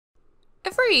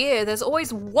Every year, there's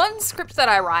always one script that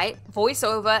I write, voice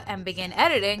over, and begin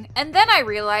editing, and then I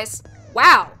realize,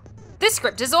 wow, this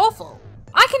script is awful.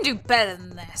 I can do better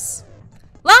than this.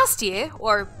 Last year,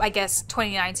 or I guess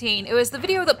 2019, it was the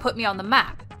video that put me on the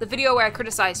map. The video where I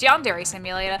criticized Yandere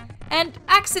Simulator, and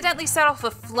accidentally set off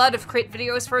a flood of crit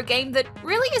videos for a game that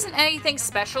really isn't anything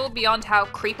special beyond how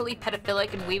creepily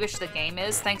pedophilic and weebish the game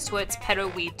is thanks to its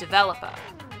pedo-weeb developer.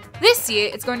 This year,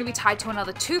 it's going to be tied to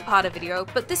another two-parter video,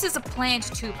 but this is a planned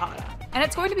two-parter, and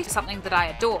it's going to be something that I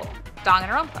adore,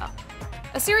 Danganronpa.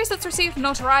 A series that's received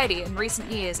notoriety in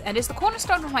recent years and is the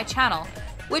cornerstone of my channel,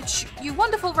 which you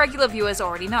wonderful regular viewers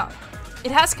already know. It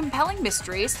has compelling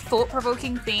mysteries,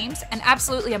 thought-provoking themes, and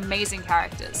absolutely amazing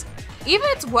characters. Even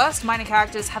its worst minor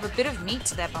characters have a bit of meat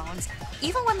to their bones,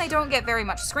 even when they don't get very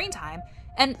much screen time,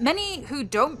 and many who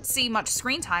don't see much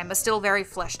screen time are still very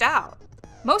fleshed out.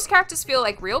 Most characters feel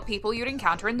like real people you'd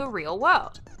encounter in the real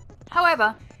world.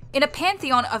 However, in a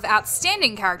pantheon of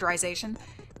outstanding characterization,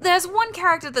 there's one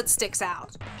character that sticks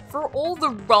out, for all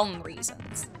the wrong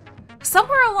reasons.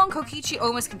 Somewhere along Kokichi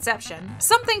Ouma's conception,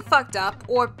 something fucked up,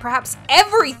 or perhaps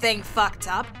everything fucked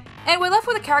up, and we're left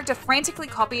with a character frantically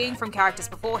copying from characters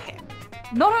before him.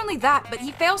 Not only that, but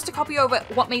he fails to copy over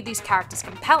what made these characters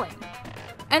compelling.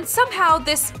 And somehow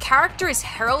this character is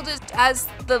heralded as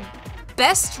the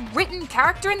best written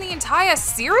character in the entire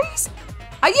series?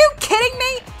 Are you kidding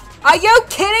me? Are you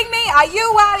kidding me? Are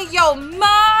you out of your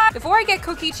mind? Before I get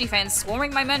Kokichi fans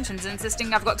swarming my mentions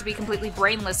insisting I've got to be completely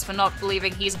brainless for not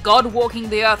believing he's God walking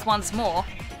the earth once more,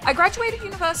 I graduated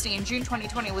university in June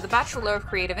 2020 with a Bachelor of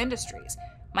Creative Industries.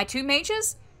 My two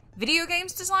majors? Video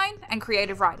games design and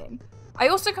creative writing. I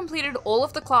also completed all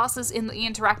of the classes in the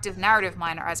interactive narrative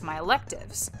minor as my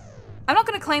electives. I'm not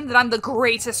going to claim that I'm the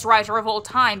greatest writer of all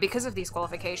time because of these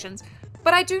qualifications,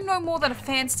 but I do know more than a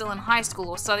fan still in high school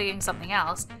or studying something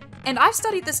else, and I've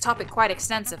studied this topic quite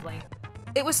extensively.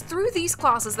 It was through these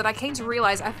classes that I came to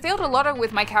realize I failed a lot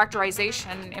with my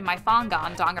characterization in my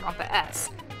fangan Danganronpa S.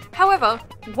 However,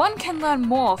 one can learn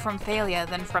more from failure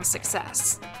than from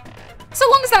success. So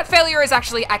long as that failure is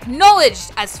actually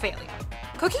acknowledged as failure.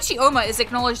 Kokichi Ouma is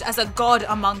acknowledged as a god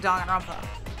among Danganronpa,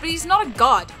 but he's not a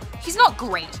god. He's not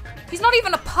great. He's not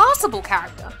even a passable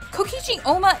character. Kokichi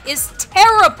Ouma is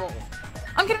terrible.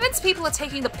 I'm convinced people are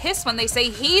taking the piss when they say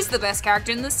he's the best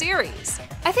character in the series.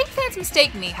 I think fans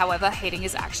mistake me, however, hating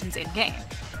his actions in-game.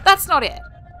 That's not it.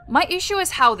 My issue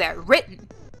is how they're written.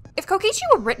 If Kokichi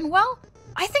were written well,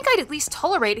 I think I'd at least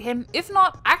tolerate him, if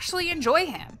not actually enjoy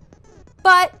him.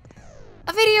 But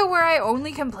a video where I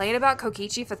only complain about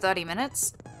Kokichi for 30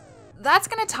 minutes? That's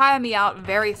gonna tire me out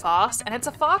very fast, and it's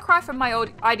a far cry from my old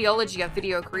ideology of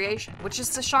video creation, which is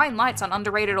to shine lights on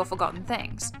underrated or forgotten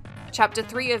things. Chapter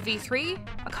 3 of V3,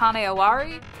 Akane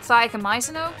Owari, Sayaka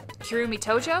Mizuno, Kirumi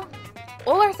Tojo,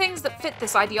 all are things that fit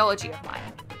this ideology of mine.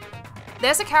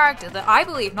 There's a character that I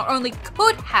believe not only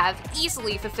could have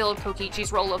easily fulfilled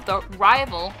Kokichi's role of the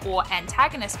rival or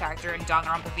antagonist character in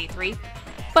Danganronpa V3,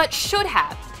 but should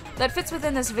have, that fits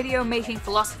within this video-making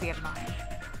philosophy of mine.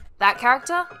 That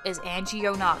character is Angie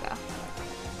Yonaga.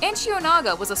 Angie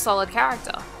Yonaga was a solid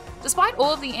character. Despite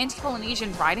all of the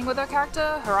anti-Polynesian writing with her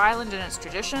character, her island and its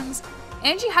traditions,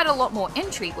 Angie had a lot more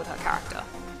intrigue with her character.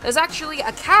 There's actually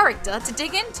a character to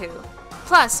dig into.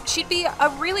 Plus, she'd be a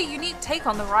really unique take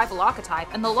on the rival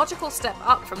archetype and the logical step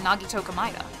up from Nagito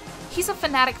Kamida. He's a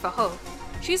fanatic for hope.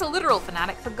 She's a literal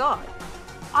fanatic for God.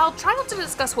 I'll try not to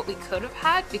discuss what we could have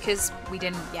had because we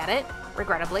didn't get it,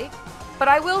 regrettably, but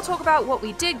I will talk about what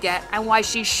we did get and why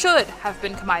she should have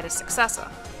been Kamida's successor.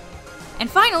 And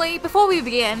finally, before we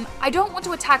begin, I don't want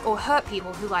to attack or hurt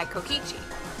people who like Kokichi.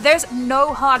 There's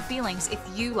no hard feelings if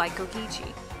you like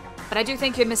Kokichi, but I do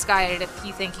think you're misguided if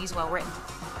you think he's well written.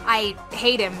 I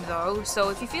hate him though, so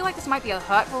if you feel like this might be a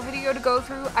hurtful video to go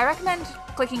through, I recommend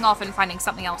clicking off and finding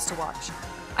something else to watch.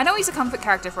 I know he's a comfort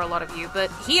character for a lot of you,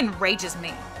 but he enrages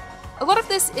me. A lot of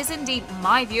this is indeed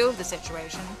my view of the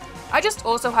situation. I just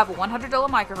also have a $100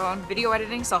 microphone, video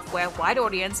editing software, wide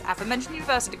audience, aforementioned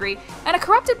university degree, and a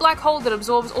corrupted black hole that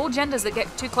absorbs all genders that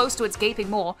get too close to its gaping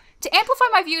maw to amplify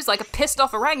my views like a pissed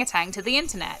off orangutan to the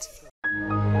internet.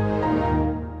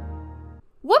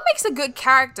 What makes a good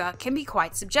character can be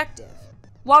quite subjective.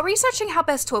 While researching how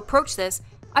best to approach this,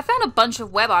 I found a bunch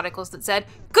of web articles that said,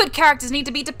 good characters need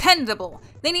to be dependable,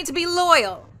 they need to be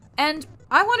loyal, and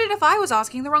I wondered if I was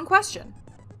asking the wrong question.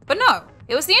 But no,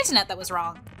 it was the internet that was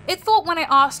wrong. It thought when I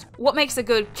asked, what makes a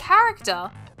good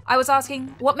character, I was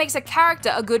asking, what makes a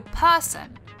character a good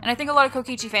person? And I think a lot of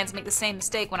Kokichi fans make the same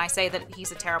mistake when I say that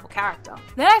he's a terrible character.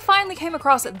 Then I finally came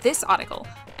across this article,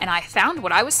 and I found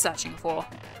what I was searching for.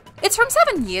 It's from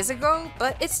 7 years ago,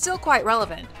 but it's still quite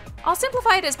relevant. I'll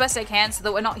simplify it as best I can so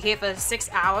that we're not here for 6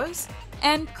 hours,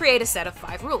 and create a set of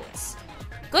 5 rules.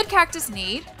 Good characters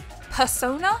need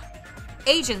persona,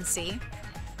 agency,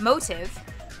 motive,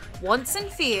 wants and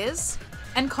fears,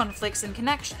 and conflicts and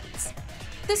connections.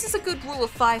 This is a good rule of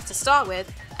 5 to start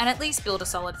with, and at least build a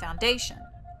solid foundation.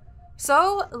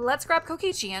 So let's grab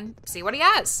Kokichi and see what he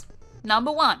has.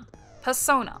 Number 1,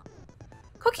 persona.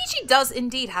 Kokichi does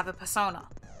indeed have a persona.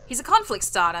 He's a conflict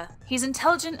starter, he's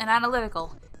intelligent and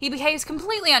analytical, he behaves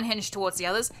completely unhinged towards the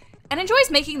others, and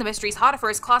enjoys making the mysteries harder for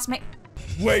his classmates.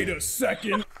 Wait a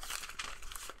second.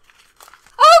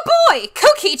 Oh boy!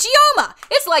 Kokichi Ouma!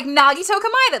 It's like Nagito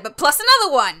Kamida, but plus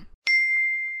another one!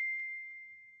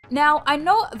 Now, I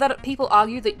know that people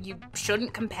argue that you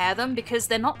shouldn't compare them because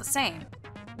they're not the same.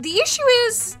 The issue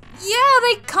is, yeah,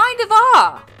 they kind of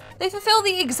are. They fulfill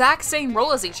the exact same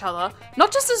role as each other,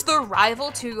 not just as the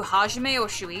rival to Hajime or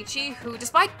Shuichi, who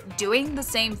despite doing the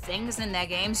same things in their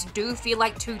games do feel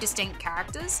like 2 distinct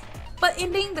characters, but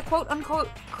in being the quote-unquote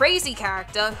crazy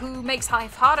character who makes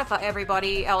life harder for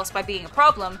everybody else by being a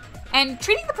problem, and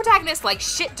treating the protagonist like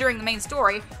shit during the main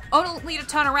story, only to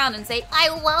turn around and say, "I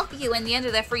love you" in the end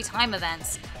of their free time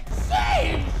events.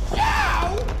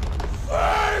 Shitshow!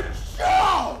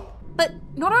 But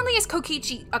not only is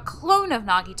Kokichi a clone of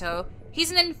Nagito,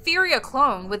 he's an inferior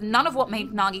clone with none of what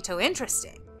made Nagito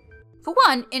interesting. For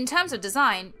one, in terms of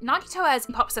design, Nagito has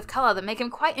pops of color that make him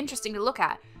quite interesting to look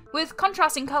at, with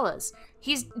contrasting colors.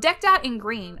 He's decked out in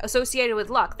green, associated with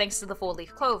luck thanks to the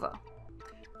 4-leaf clover.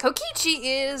 Kokichi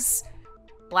is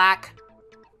black,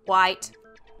 white,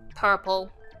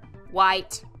 purple,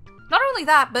 white. Not only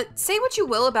that, but say what you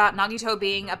will about Nagito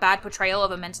being a bad portrayal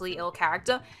of a mentally ill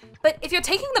character, but if you're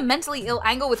taking the mentally ill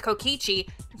angle with Kokichi,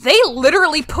 they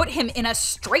literally put him in a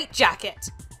straitjacket.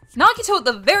 Nagito at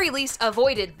the very least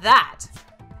avoided that.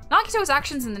 Nagito's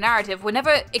actions in the narrative were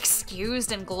never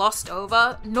excused and glossed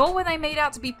over, nor were they made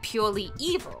out to be purely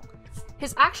evil.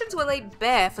 His actions were laid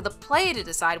bare for the player to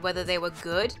decide whether they were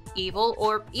good, evil,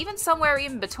 or even somewhere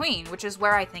in between, which is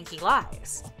where I think he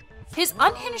lies. His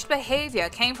unhinged behavior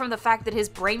came from the fact that his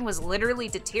brain was literally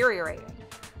deteriorating.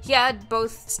 He had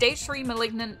both stage 3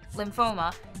 malignant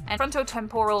lymphoma and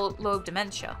frontotemporal lobe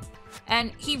dementia,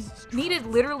 and he needed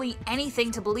literally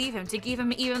anything to believe him to give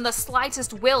him even the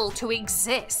slightest will to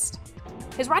exist.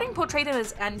 His writing portrayed him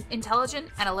as intelligent,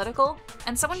 analytical,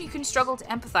 and someone you can struggle to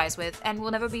empathize with and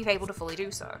will never be able to fully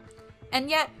do so. And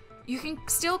yet, you can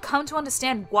still come to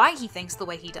understand why he thinks the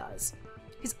way he does.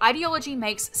 His ideology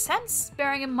makes sense,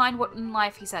 bearing in mind what in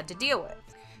life he's had to deal with.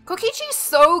 Kokichi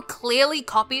so clearly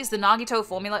copies the Nagito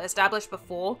formula established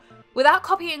before, without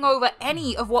copying over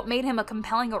any of what made him a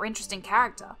compelling or interesting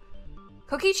character.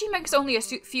 Kokichi makes only a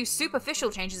few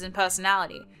superficial changes in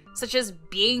personality, such as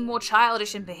being more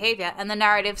childish in behavior and the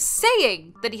narrative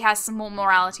saying that he has some more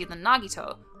morality than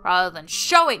Nagito, rather than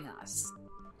showing us.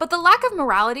 But the lack of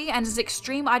morality and his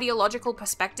extreme ideological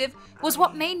perspective was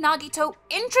what made Nagito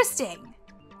interesting.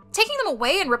 Taking them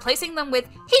away and replacing them with,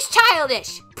 "He's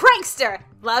childish, prankster,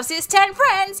 loves his 10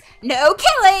 friends, no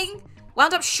killing,"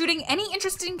 wound up shooting any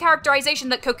interesting characterization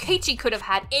that Kokichi could have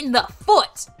had in the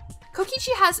foot.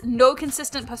 Kokichi has no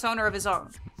consistent persona of his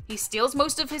own. He steals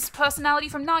most of his personality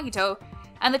from Nagito,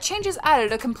 and the changes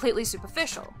added are completely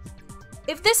superficial.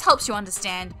 If this helps you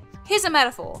understand, here's a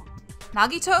metaphor.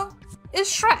 Nagito is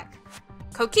Shrek.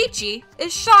 Kokichi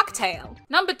is Sharktail.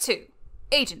 Number 2,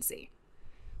 agency.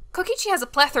 Kokichi has a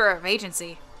plethora of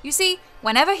agency. You see,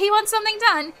 whenever he wants something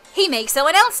done, he makes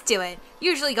someone else do it.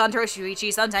 Usually Gonto,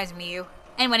 Shuichi, sometimes Miyu.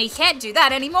 And when he can't do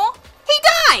that anymore, he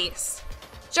dies!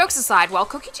 Jokes aside, while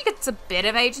Kokichi gets a bit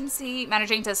of agency,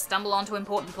 managing to stumble onto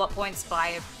important plot points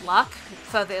by luck,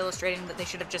 further illustrating that they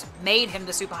should have just made him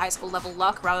the super high school level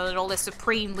luck rather than all this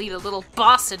supreme leader little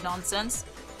bastard nonsense,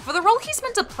 for the role he's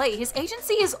meant to play, his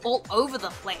agency is all over the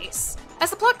place. As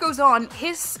the plot goes on,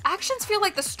 his actions feel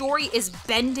like the story is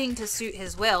bending to suit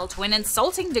his will to an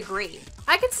insulting degree.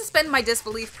 I can suspend my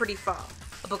disbelief pretty far.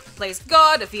 A book that plays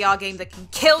God, a VR game that can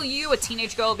kill you, a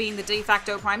teenage girl being the de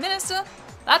facto prime minister,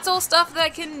 that's all stuff that I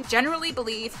can generally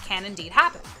believe can indeed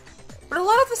happen. But a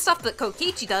lot of the stuff that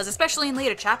Kokichi does, especially in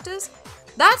later chapters,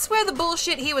 that's where the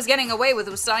bullshit he was getting away with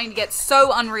was starting to get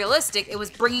so unrealistic it was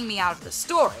bringing me out of the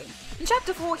story. In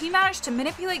Chapter 4, he managed to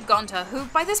manipulate Gonta, who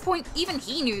by this point even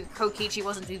he knew Kokichi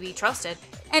wasn't to be trusted,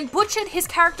 and butchered his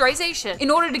characterization in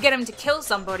order to get him to kill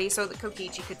somebody so that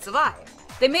Kokichi could survive.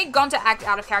 They made Gonta act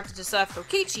out of character to serve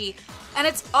Kokichi, and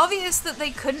it's obvious that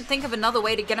they couldn't think of another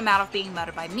way to get him out of being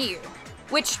murdered by Miyu,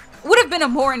 which would have been a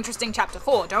more interesting Chapter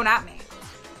 4, don't at me.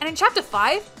 And in Chapter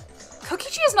 5,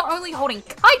 Kokichi is not only holding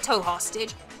Kaito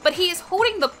hostage, but he is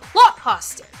holding the plot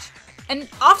hostage. And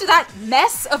after that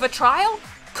mess of a trial,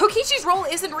 Kokichi's role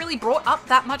isn't really brought up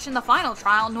that much in the final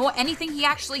trial, nor anything he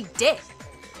actually did.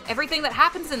 Everything that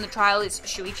happens in the trial is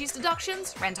Shuichi's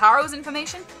deductions, Rantaro's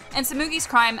information, and Tsurugi's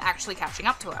crime actually catching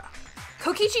up to her.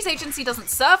 Kokichi's agency doesn't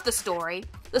serve the story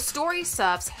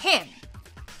serves him.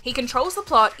 He controls the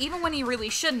plot even when he really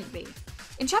shouldn't be.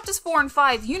 In chapters 4 and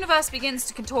 5, the universe begins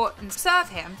to contort and serve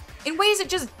him in ways it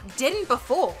just didn't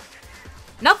before.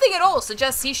 Nothing at all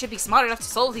suggests he should be smart enough to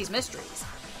solve these mysteries.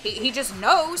 He just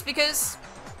knows because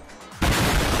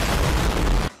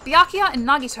Byakuya and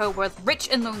Nagito were rich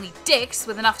and lonely dicks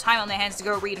with enough time on their hands to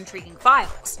go read intriguing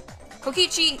files.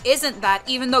 Kokichi isn't that,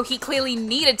 even though he clearly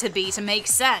needed to be to make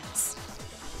sense.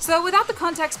 So without the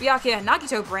context Byakuya and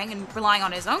Nagito bring and relying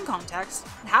on his own context,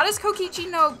 how does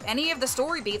Kokichi know any of the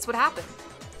story beats would happen?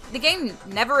 The game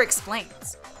never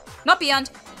explains. Not beyond,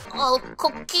 oh,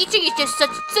 Kokichi is just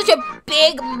such a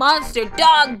big monster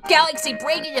dog galaxy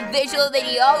brain individual that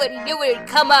he already knew it would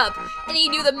come up, and he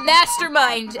knew the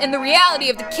mastermind and the reality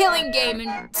of the killing game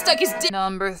and stuck his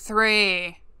Number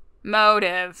 3.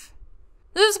 Motive.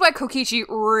 This is where Kokichi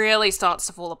really starts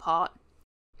to fall apart.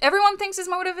 Everyone thinks his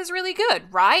motive is really good,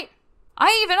 right?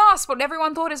 I even asked what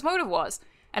everyone thought his motive was,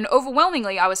 and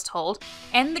overwhelmingly I was told,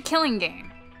 end the killing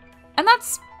game. And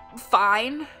that's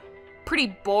fine.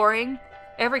 Pretty boring.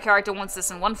 Every character wants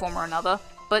this in one form or another,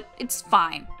 but it's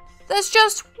fine. There's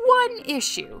just one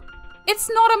issue. It's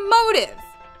not a motive.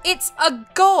 It's a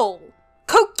goal.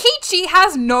 Kokichi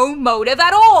has no motive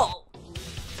at all.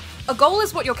 A goal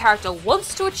is what your character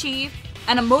wants to achieve,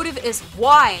 and a motive is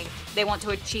why they want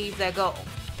to achieve their goal.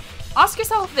 Ask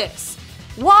yourself this: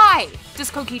 why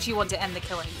does Kokichi want to end the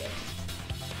killing game?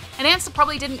 An answer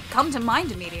probably didn't come to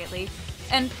mind immediately,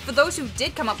 and for those who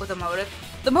did come up with a motive,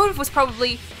 the motive was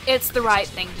probably, it's the right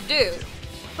thing to do.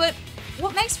 But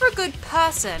what makes for a good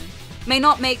person may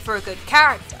not make for a good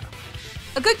character.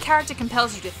 A good character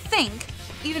compels you to think,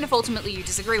 even if ultimately you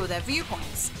disagree with their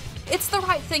viewpoints. It's the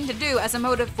right thing to do as a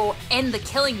motive for end the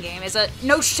killing game is a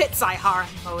no shitshow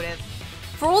motive.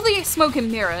 For all the smoke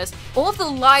and mirrors, all of the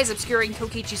lies obscuring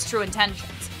Kokichi's true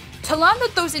intentions, to learn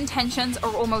that those intentions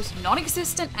are almost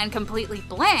non-existent and completely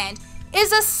bland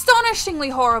is astonishingly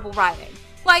horrible writing.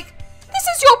 Like, this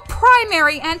is your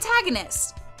primary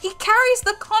antagonist. He carries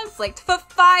the conflict for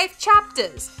 5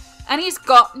 chapters, and he's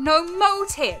got no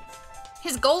motive.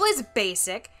 His goal is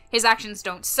basic, his actions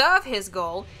don't serve his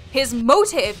goal, his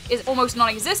motive is almost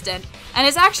non-existent, and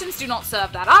his actions do not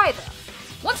serve that either.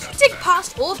 Once you dig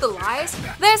past all of the lies,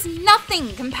 there's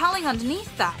nothing compelling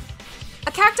underneath that.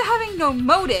 A character having no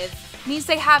motive means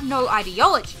they have no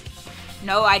ideology.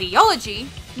 No ideology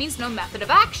means no method of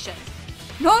action.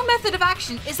 No method of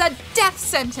action is a death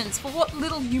sentence for what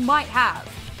little you might have.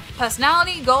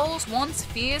 Personality, goals, wants,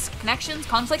 fears, connections,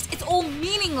 conflicts, it's all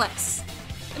meaningless.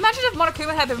 Imagine if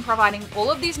Monokuma had been providing all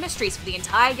of these mysteries for the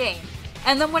entire game,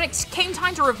 and then when it came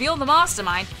time to reveal the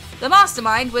mastermind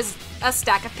was a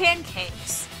stack of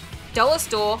pancakes. Dollar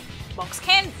store, box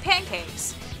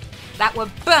pancakes that were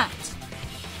burnt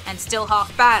and still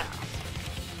half batter.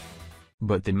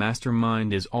 But the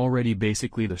mastermind is already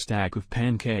basically the stack of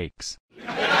pancakes.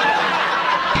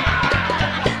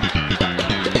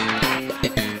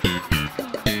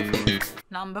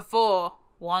 Number 4.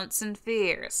 Wants and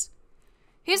fears.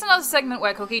 Here's another segment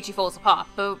where Kokichi falls apart,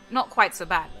 but not quite so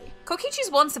badly.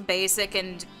 Kokichi's wants are basic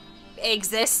and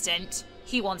existent.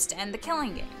 He wants to end the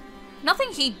killing game.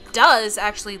 Nothing he does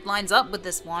actually lines up with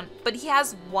this want, but he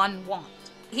has one want.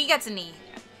 He gets a knee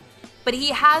here. But he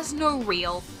has no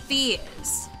real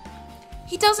fears.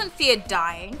 He doesn't fear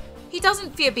dying. He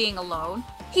doesn't fear being alone.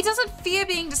 He doesn't fear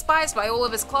being despised by all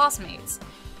of his classmates.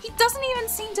 He doesn't even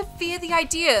seem to fear the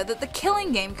idea that the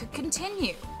killing game could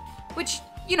continue. Which,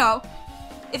 you know,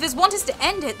 if his want is to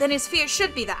end it, then his fear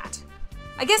should be that.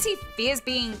 I guess he fears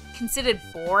being considered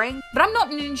boring, but I'm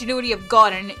not an ingenuity of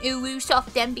God and an ooh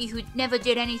soft Demby who never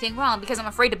did anything wrong because I'm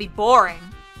afraid to be boring.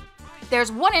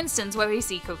 There's one instance where we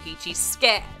see Kokichi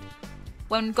scared.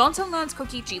 When Gonto learns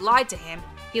Kokichi lied to him,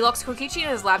 he locks Kokichi in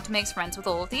his lab to make friends with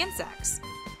all of the insects.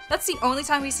 That's the only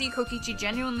time we see Kokichi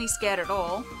genuinely scared at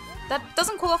all. That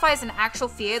doesn't qualify as an actual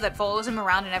fear that follows him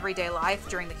around in everyday life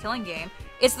during the killing game.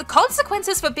 It's the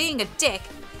consequences for being a dick,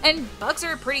 and bugs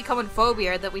are a pretty common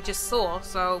phobia that we just saw,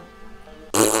 so...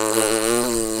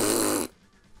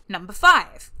 Number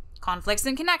 5. Conflicts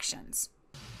and connections.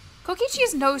 Kokichi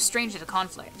is no stranger to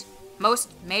conflict.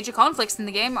 Most major conflicts in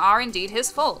the game are indeed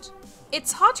his fault.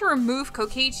 It's hard to remove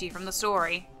Kokichi from the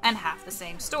story and have the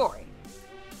same story.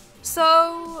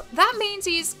 So, that means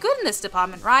he's good in this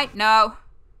department, right? No.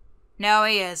 No,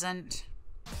 he isn't.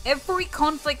 every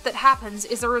conflict that happens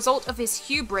is a result of his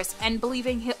hubris and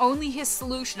believing only his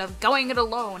solution of going it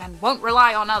alone and won't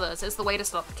rely on others is the way to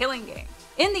stop the killing game.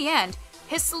 In the end,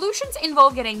 his solutions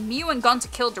involve getting Miu and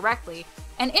Gonta killed directly,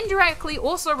 and indirectly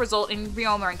also result in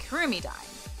Ryoma and Kurumi dying.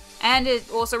 And it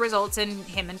also results in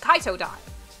him and Kaito dying.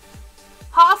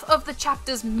 Half of the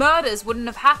chapter's murders wouldn't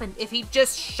have happened if he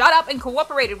just shut up and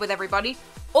cooperated with everybody.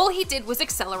 All he did was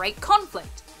accelerate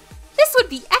conflict. This would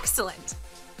be excellent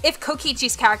if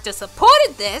Kokichi's character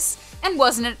supported this and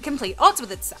wasn't at complete odds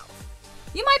with itself.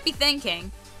 You might be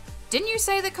thinking, didn't you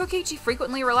say that Kokichi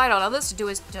frequently relied on others to do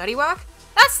his dirty work?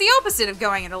 That's the opposite of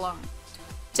going it alone.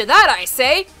 To that I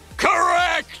say,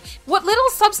 Correct! what little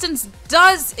substance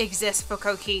does exist for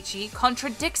Kokichi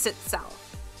contradicts itself.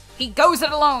 He goes it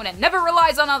alone and never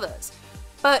relies on others,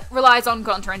 but relies on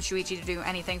Gonta and Shuichi to do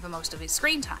anything for most of his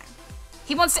screen time.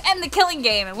 He wants to end the killing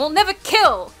game and will never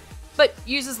kill, but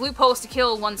uses loopholes to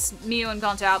kill once Miu and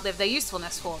Gonta outlive their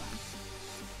usefulness for them.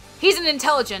 He's an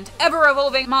intelligent,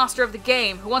 ever-evolving master of the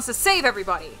game who wants to save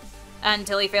everybody,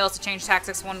 until he fails to change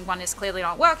tactics when one is clearly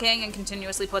not working and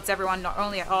continuously puts everyone not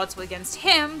only at odds against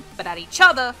him, but at each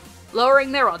other,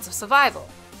 lowering their odds of survival.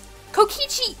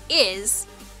 Kokichi is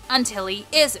until he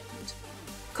isn't.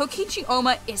 Kokichi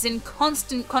Ouma is in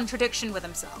constant contradiction with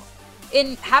himself.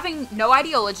 In having no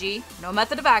ideology, no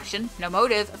method of action, no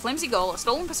motive, a flimsy goal, a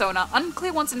stolen persona,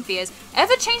 unclear wants and fears,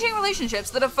 ever-changing relationships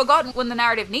that are forgotten when the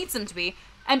narrative needs them to be,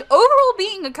 and overall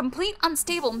being a complete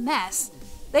unstable mess,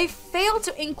 they fail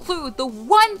to include the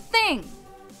one thing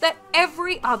that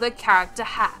every other character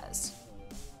has.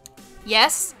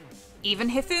 Yes, even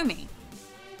Hifumi.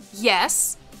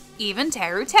 Yes, even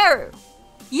Teru Teru.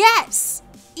 Yes,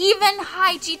 even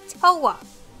Haiji Towa.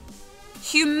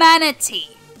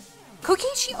 Humanity.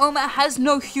 Kokichi Ouma has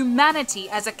no humanity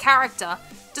as a character,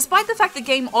 despite the fact the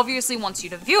game obviously wants you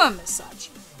to view him as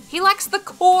such. He lacks the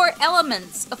core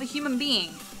elements of a human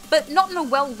being, but not in a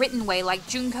well-written way like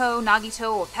Junko,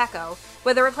 Nagito, or Peko,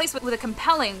 where they're replaced with a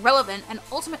compelling, relevant, and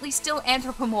ultimately still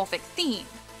anthropomorphic theme.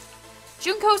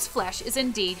 Junko's flesh is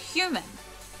indeed human.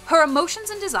 Her emotions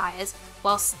and desires,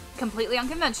 whilst completely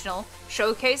unconventional,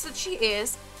 showcase that she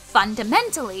is,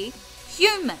 fundamentally,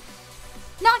 human.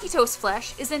 Nagito's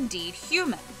flesh is indeed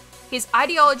human. His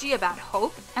ideology about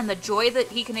hope and the joy that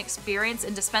he can experience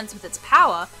and dispense with its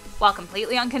power, while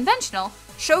completely unconventional,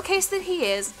 showcase that he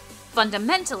is,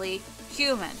 fundamentally,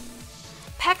 human.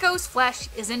 Peko's flesh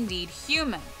is indeed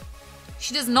human.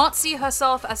 She does not see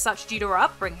herself as such due to her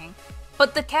upbringing,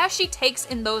 but the care she takes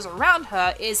in those around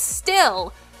her is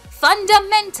still,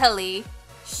 fundamentally,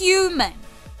 human.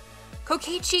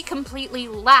 Kokichi completely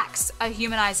lacks a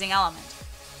humanizing element.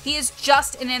 He is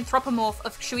just an anthropomorph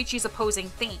of Shuichi's opposing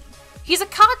theme. He's a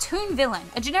cartoon villain,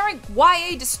 a generic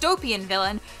YA dystopian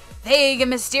villain, vague and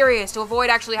mysterious to avoid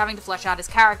actually having to flesh out his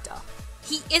character.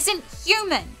 He isn't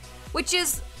human, which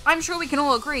is, I'm sure we can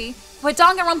all agree, where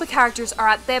Danganronpa characters are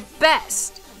at their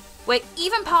best. Where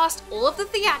even past all of the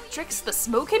theatrics, the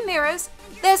smoke and mirrors,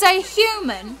 there's a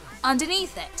human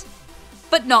underneath it.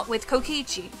 But not with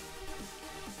Kokichi.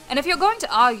 And if you're going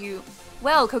to argue,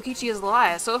 well, Kokichi is a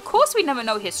liar, so of course we never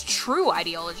know his true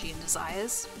ideology and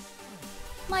desires.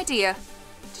 My dear,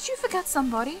 did you forget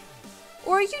somebody?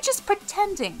 Or are you just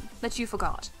pretending that you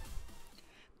forgot?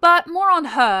 But more on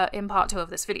her in part 2 of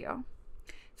this video.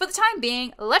 For the time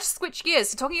being, let's switch gears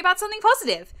to talking about something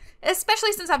positive,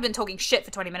 especially since I've been talking shit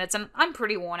for 20 minutes and I'm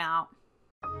pretty worn out.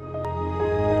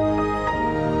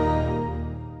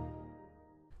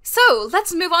 So,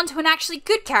 let's move on to an actually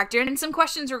good character and some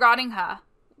questions regarding her.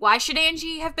 Why should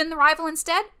Angie have been the rival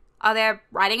instead? Are there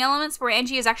writing elements where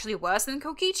Angie is actually worse than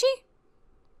Kokichi?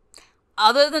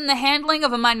 Other than the handling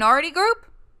of a minority group?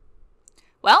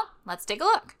 Well, let's take a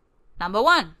look. Number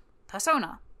 1.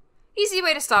 Persona. Easy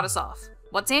way to start us off.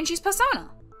 What's Angie's persona?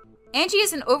 Angie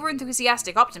is an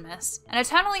overenthusiastic optimist, an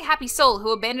eternally happy soul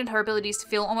who abandoned her abilities to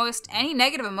feel almost any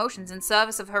negative emotions in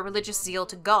service of her religious zeal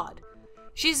to God.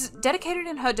 She's dedicated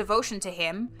in her devotion to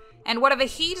him, and whatever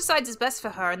he decides is best for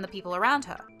her and the people around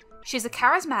her. She's a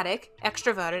charismatic,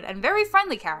 extroverted, and very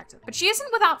friendly character, but she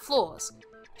isn't without flaws.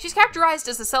 She's characterized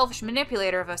as a selfish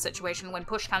manipulator of her situation when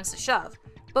push comes to shove,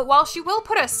 but while she will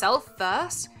put herself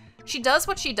first, she does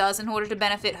what she does in order to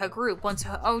benefit her group once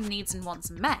her own needs and wants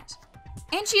are met.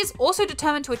 Angie is also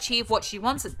determined to achieve what she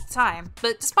wants at the time,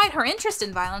 but despite her interest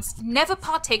in violence, never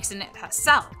partakes in it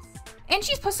herself.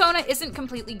 Angie's persona isn't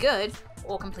completely good,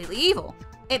 or completely evil.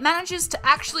 It manages to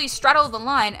actually straddle the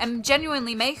line and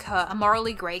genuinely make her a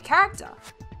morally grey character.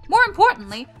 More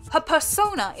importantly, her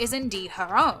persona is indeed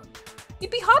her own.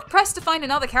 You'd be hard-pressed to find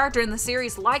another character in the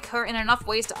series like her in enough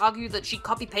ways to argue that she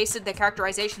copy-pasted their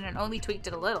characterization and only tweaked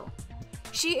it a little.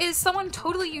 She is someone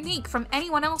totally unique from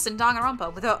anyone else in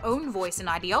Danganronpa with her own voice and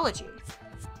ideology.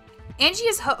 Angie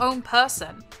is her own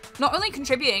person, not only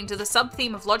contributing to the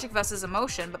sub-theme of logic versus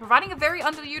emotion, but providing a very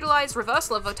underutilized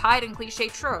reversal of a tired and cliche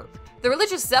trope. The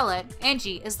religious zealot,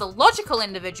 Angie, is the logical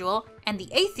individual, and the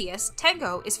atheist,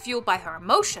 Tengo, is fueled by her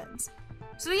emotions.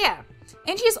 So yeah,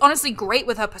 Angie is honestly great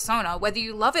with her persona, whether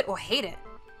you love it or hate it.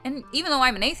 And even though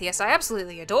I'm an atheist, I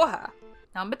absolutely adore her.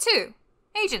 Number 2,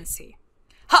 agency.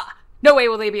 Ha! No way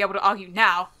will they be able to argue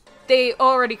now. They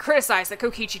already criticized that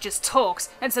Kokichi just talks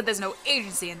and said there's no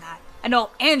agency in that, and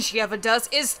all Angie ever does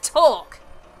is talk.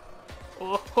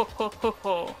 Oh, ho, ho, ho,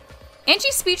 ho.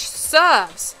 Angie's speech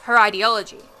serves her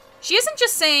ideology. She isn't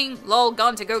just saying, lol,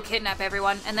 gone to go kidnap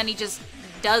everyone, and then he just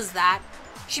does that.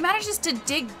 She manages to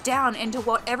dig down into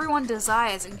what everyone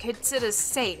desires and considers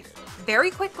safe,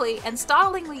 very quickly and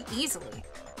startlingly easily.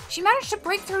 She managed to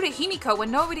break through to Himiko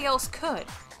when nobody else could,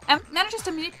 and manages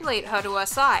to manipulate her to her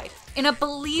side in a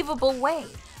believable way.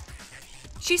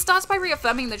 She starts by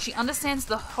reaffirming that she understands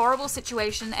the horrible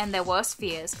situation and their worst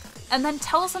fears, and then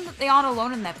tells them that they aren't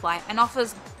alone in their plight and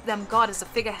offers them God as a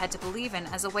figurehead to believe in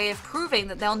as a way of proving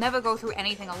that they'll never go through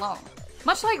anything alone,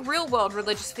 much like real-world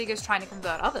religious figures trying to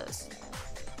convert others.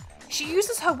 She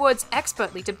uses her words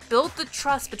expertly to build the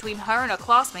trust between her and her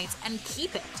classmates and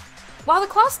keep it. While the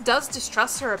class does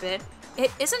distrust her a bit,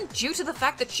 it isn't due to the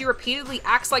fact that she repeatedly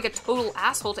acts like a total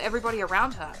asshole to everybody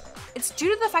around her. It's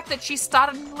due to the fact that she's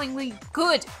startlingly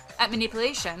good at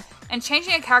manipulation and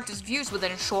changing a character's views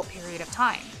within a short period of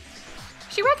time.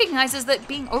 She recognizes that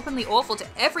being openly awful to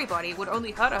everybody would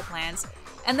only hurt her plans,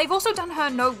 and they've also done her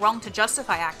no wrong to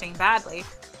justify acting badly.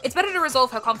 It's better to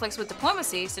resolve her conflicts with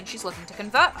diplomacy since she's looking to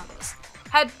convert others.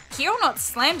 Had Kyo not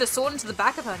slammed a sword into the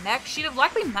back of her neck, she'd have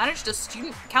likely managed a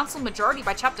student council majority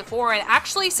by chapter 4 and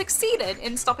actually succeeded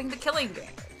in stopping the killing game.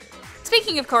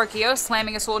 Speaking of Kyo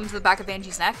slamming a sword into the back of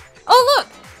Angie's neck, oh look!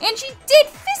 Angie did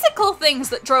physical things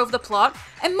that drove the plot,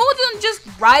 and more than just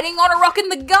riding on a rock in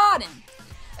the garden!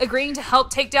 Agreeing to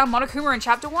help take down Monokuma in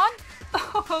chapter 1?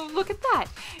 Oh, look at that.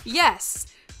 Yes.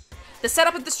 The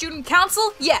setup of the student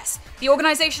council? Yes. The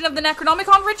organization of the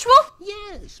Necronomicon ritual?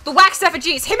 Yes. The wax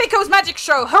effigies, Himiko's magic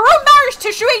show, her own marriage to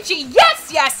Shuichi?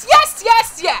 Yes, yes, yes,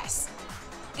 yes, yes!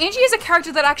 Angie is a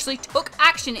character that actually took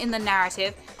action in the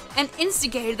narrative and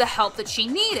instigated the help that she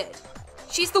needed.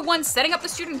 She's the one setting up the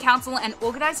student council and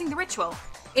organizing the ritual.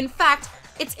 In fact,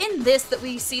 it's in this that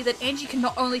we see that Angie can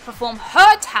not only perform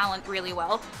her talent really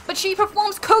well, but she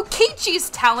performs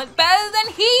Kokichi's talent better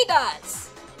than he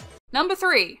does! Number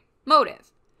 3.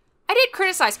 Motive. I did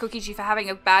criticize Kokichi for having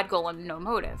a bad goal and no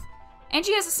motive.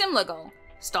 Angie has a similar goal,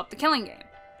 stop the killing game.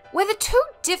 Where the two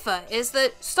differ is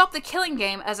that stop the killing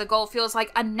game as a goal feels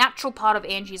like a natural part of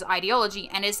Angie's ideology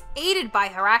and is aided by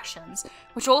her actions,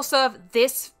 which all serve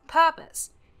this purpose.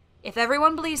 If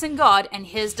everyone believes in God and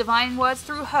his divine words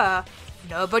through her,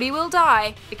 nobody will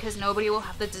die because nobody will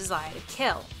have the desire to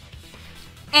kill.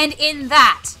 And in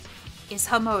that is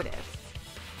her motive.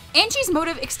 Angie's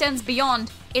motive extends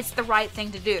beyond it's the right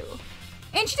thing to do.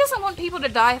 Angie doesn't want people to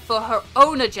die for her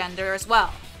own agenda as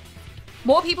well.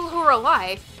 More people who are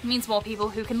alive means more people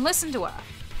who can listen to her.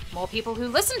 More people who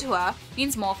listen to her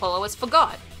means more followers for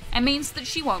God, and means that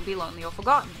she won't be lonely or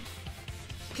forgotten.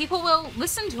 People will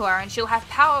listen to her and she'll have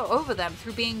power over them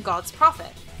through being God's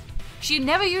prophet. She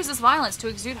never uses violence to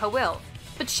exude her will,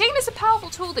 but shame is a powerful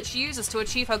tool that she uses to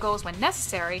achieve her goals when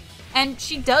necessary, and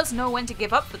she does know when to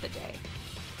give up for the day.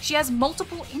 She has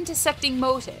multiple intersecting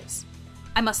motives.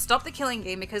 I must stop the killing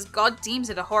game because God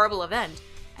deems it a horrible event,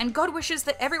 and God wishes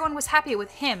that everyone was happy with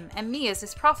him and me as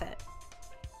his prophet.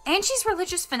 Angie's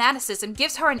religious fanaticism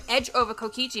gives her an edge over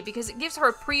Kokichi because it gives her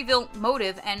a pre-built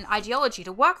motive and ideology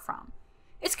to work from.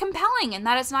 It's compelling in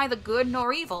that it's neither good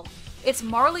nor evil. It's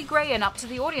morally grey and up to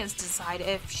the audience to decide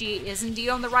if she is indeed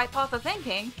on the right path of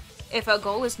thinking, if her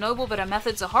goal is noble but her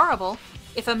methods are horrible,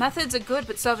 if her methods are good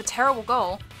but serve a terrible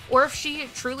goal, or if she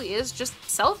truly is just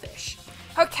selfish.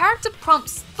 Her character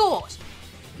prompts thought.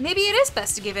 Maybe it is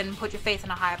best to give in and put your faith in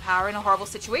a higher power in a horrible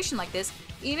situation like this,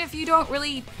 even if you don't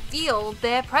really feel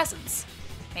their presence.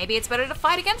 Maybe it's better to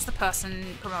fight against the person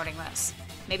promoting this.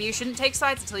 Maybe you shouldn't take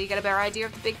sides until you get a better idea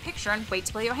of the big picture and wait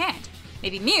to play your hand.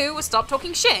 Maybe Mew will stop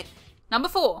talking shit. Number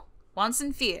 4. Wants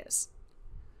and fears.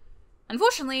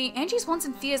 Unfortunately, Angie's wants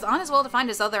and fears aren't as well defined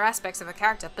as other aspects of her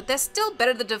character, but they're still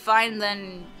better to define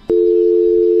than...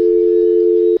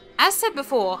 As said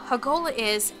before, her goal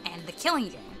is end the killing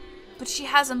game, but she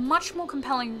has a much more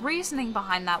compelling reasoning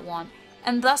behind that want,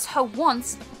 and thus her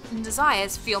wants and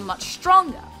desires feel much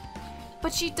stronger.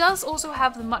 But she does also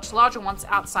have the much larger ones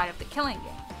outside of the killing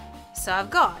game. Serve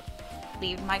God.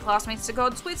 Lead my classmates to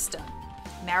God's wisdom.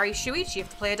 marry Shuichi if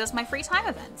the player does my free time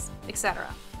events, etc.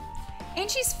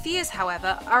 Angie's fears,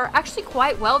 however, are actually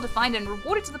quite well defined and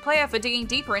rewarded to the player for digging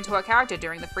deeper into her character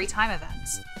during the free time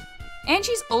events.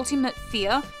 Angie's ultimate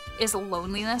fear is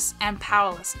loneliness and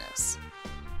powerlessness.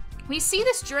 We see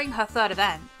this during her third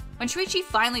event. When Shuichi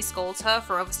finally scolds her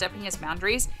for overstepping his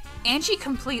boundaries, Angie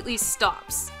completely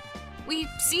stops. We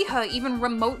see her even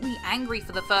remotely angry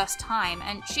for the first time,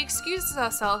 and she excuses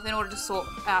herself in order to sort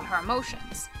out her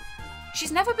emotions.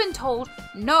 She's never been told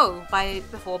no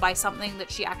before by something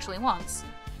that she actually wants.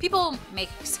 People make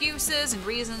excuses and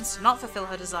reasons to not fulfill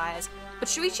her desires, but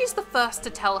Shuichi's the first to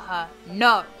tell her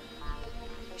no.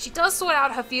 She does sort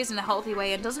out her fears in a healthy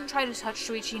way and doesn't try to touch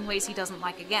Shuichi in ways he doesn't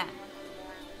like again.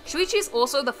 Shuichi is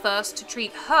also the first to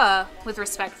treat her with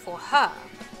respect for her.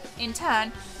 In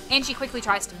turn, Angie quickly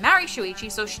tries to marry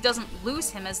Shuichi so she doesn't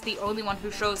lose him as the only one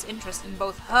who shows interest in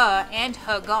both her and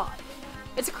her god.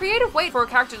 It's a creative way for a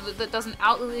character that doesn't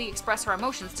outwardly express her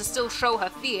emotions to still show her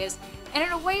fears, and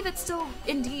in a way that still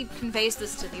indeed conveys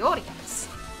this to the audience.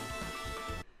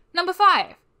 Number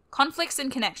 5. Conflicts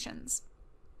and connections.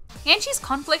 Angie's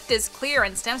conflict is clear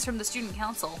and stems from the student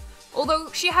council,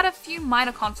 although she had a few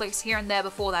minor conflicts here and there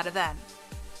before that event.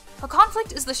 Her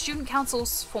conflict is the student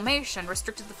council's formation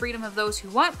restricted the freedom of those who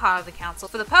weren't part of the council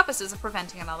for the purposes of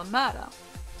preventing another murder.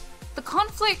 The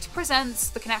conflict presents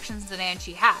the connections that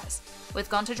Angie has, with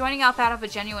Gonta joining up out of a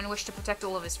genuine wish to protect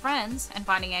all of his friends, and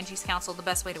finding Angie's council the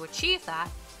best way to achieve that,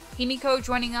 Himiko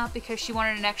joining up because she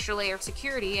wanted an extra layer of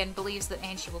security and believes that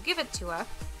Angie will give it to her,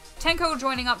 Tenko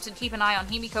joining up to keep an eye on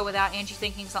Himiko without Angie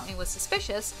thinking something was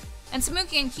suspicious, and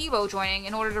Samuki and Kibo joining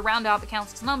in order to round out the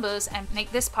council's numbers and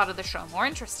make this part of the show more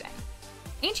interesting.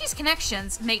 Angie's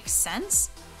connections make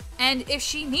sense, and if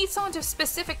she needs someone to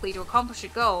specifically to accomplish a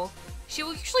goal, she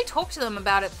will usually talk to them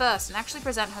about it first and actually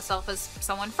present herself as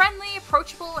someone friendly,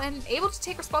 approachable, and able to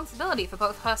take responsibility for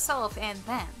both herself and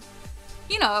them.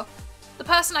 You know, the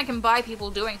person I can buy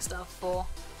people doing stuff for.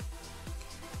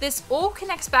 This all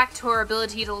connects back to her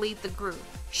ability to lead the group.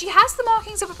 She has the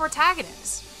markings of a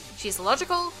protagonist. She's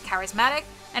logical, charismatic,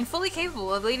 and fully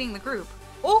capable of leading the group,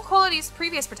 all qualities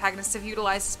previous protagonists have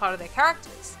utilized as part of their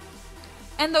characters.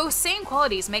 And those same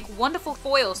qualities make wonderful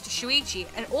foils to Shuichi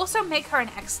and also make her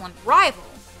an excellent rival.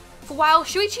 For while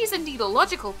Shuichi is indeed a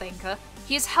logical thinker,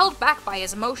 he is held back by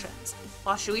his emotions.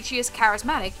 While Shuichi is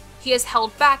charismatic, he is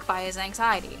held back by his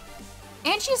anxiety.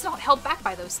 Angie is not held back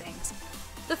by those things.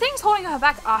 The things holding her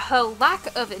back are her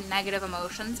lack of negative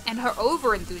emotions and her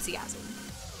over-enthusiasm.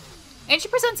 Angie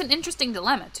presents an interesting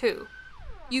dilemma too.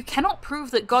 You cannot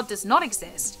prove that God does not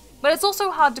exist, but it's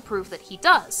also hard to prove that he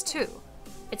does too.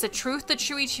 It's a truth that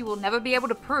Shuichi will never be able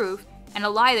to prove, and a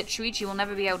lie that Shuichi will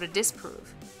never be able to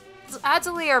disprove. This adds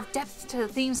a layer of depth to the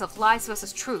themes of lies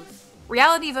versus truth,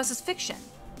 reality versus fiction,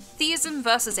 theism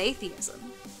versus atheism.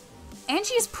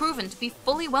 Angie is proven to be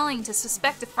fully willing to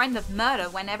suspect a friend of murder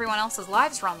when everyone else's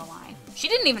lives are on the line. She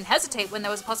didn't even hesitate when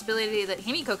there was a possibility that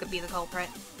Himiko could be the culprit.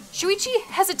 Shuichi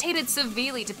hesitated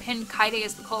severely to pin Kaide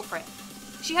as the culprit.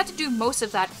 She had to do most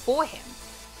of that for him.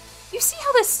 You see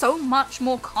how there's so much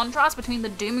more contrast between the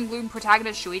doom and gloom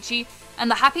protagonist Shuichi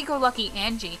and the happy-go-lucky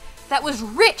Angie that was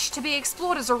rich to be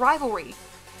explored as a rivalry.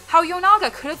 How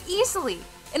Yonaga could have easily,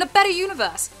 in a better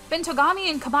universe, been Togami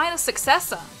and Kamaya's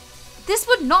successor. This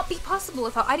would not be possible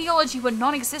if her ideology were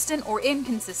non-existent or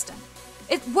inconsistent.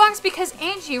 It works because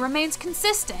Angie remains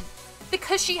consistent,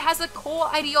 because she has a core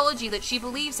ideology that she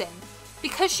believes in,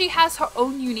 because she has her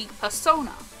own unique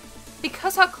persona,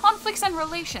 because her conflicts and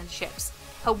relationships,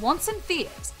 her wants and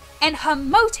fears, and her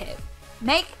motive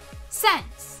make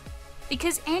sense.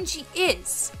 Because Angie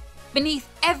is, beneath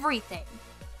everything,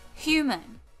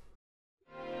 human.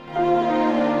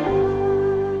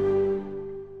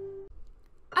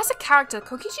 As a character,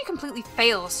 Kokichi completely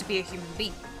fails to be a human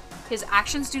being. His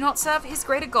actions do not serve his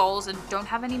greater goals and don't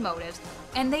have any motives,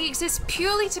 and they exist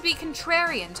purely to be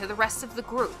contrarian to the rest of the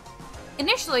group.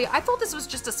 Initially, I thought this was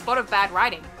just a spot of bad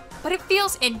writing, but it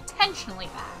feels intentionally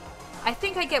bad. I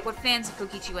think I get what fans of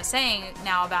Kokichi were saying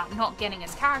now about not getting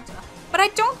his character, but I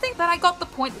don't think that I got the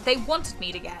point that they wanted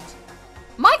me to get.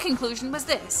 My conclusion was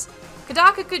this: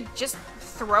 Kodaka could just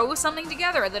throw something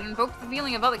together that invoked the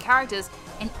feeling of other characters,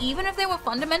 and even if they were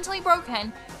fundamentally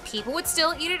broken, people would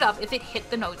still eat it up if it hit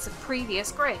the notes of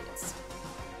previous grades.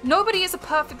 Nobody is a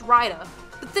perfect writer,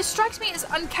 but this strikes me as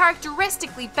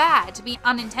uncharacteristically bad to be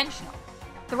unintentional.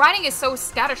 The writing is so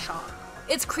scattershot.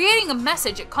 It's creating a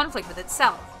message at conflict with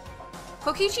itself.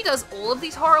 Kokichi does all of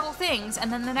these horrible things,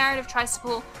 and then the narrative tries to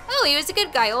pull, oh, he was a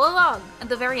good guy all along, at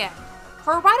the very end.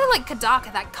 For a writer like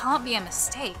Kodaka, that can't be a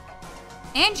mistake.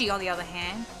 Angie, on the other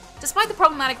hand, despite the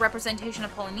problematic representation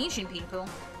of Polynesian people,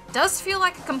 does feel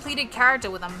like a completed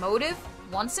character with a motive,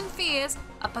 wants and fears,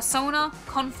 a persona,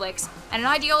 conflicts, and an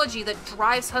ideology that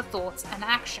drives her thoughts and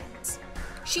actions.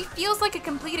 She feels like a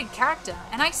completed character,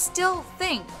 and I still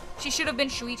think she should have been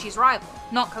Shuichi's rival,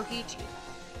 not Kokichi.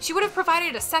 She would have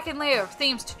provided a second layer of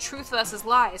themes to truth versus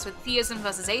lies with theism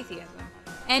versus atheism,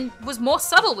 and was more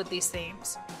subtle with these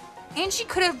themes. And she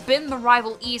could have been the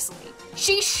rival easily.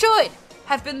 She should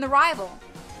have been the rival.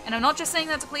 And I'm not just saying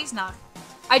that to please Nug.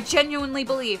 I genuinely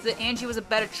believe that Angie was a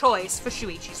better choice for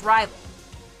Shuichi's rival.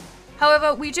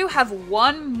 However, we do have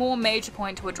one more major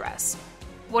point to address.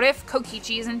 What if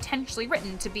Kokichi is intentionally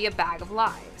written to be a bag of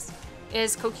lies?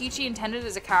 Is Kokichi intended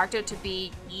as a character to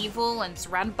be evil and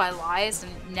surrounded by lies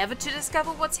and never to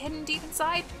discover what's hidden deep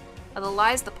inside? Are the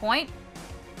lies the point?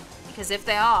 Because if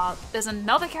they are, there's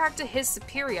another character his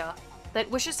superior that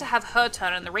wishes to have her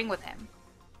turn in the ring with him.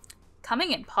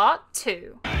 Coming in part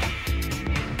 2.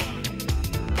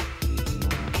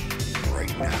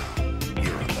 Right now,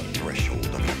 you're on the threshold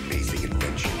of an amazing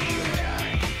adventure.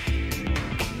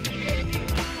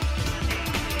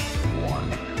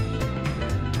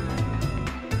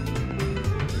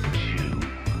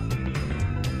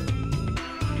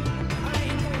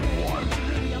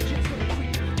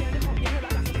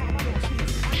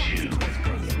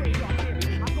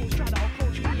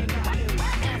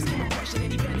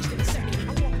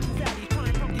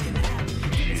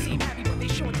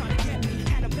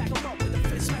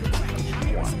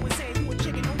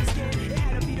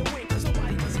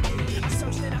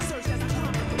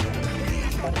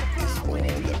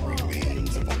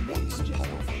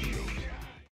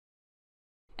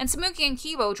 And Samuki and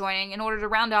Kibo joining in order to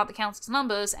round out the council's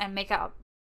numbers and make up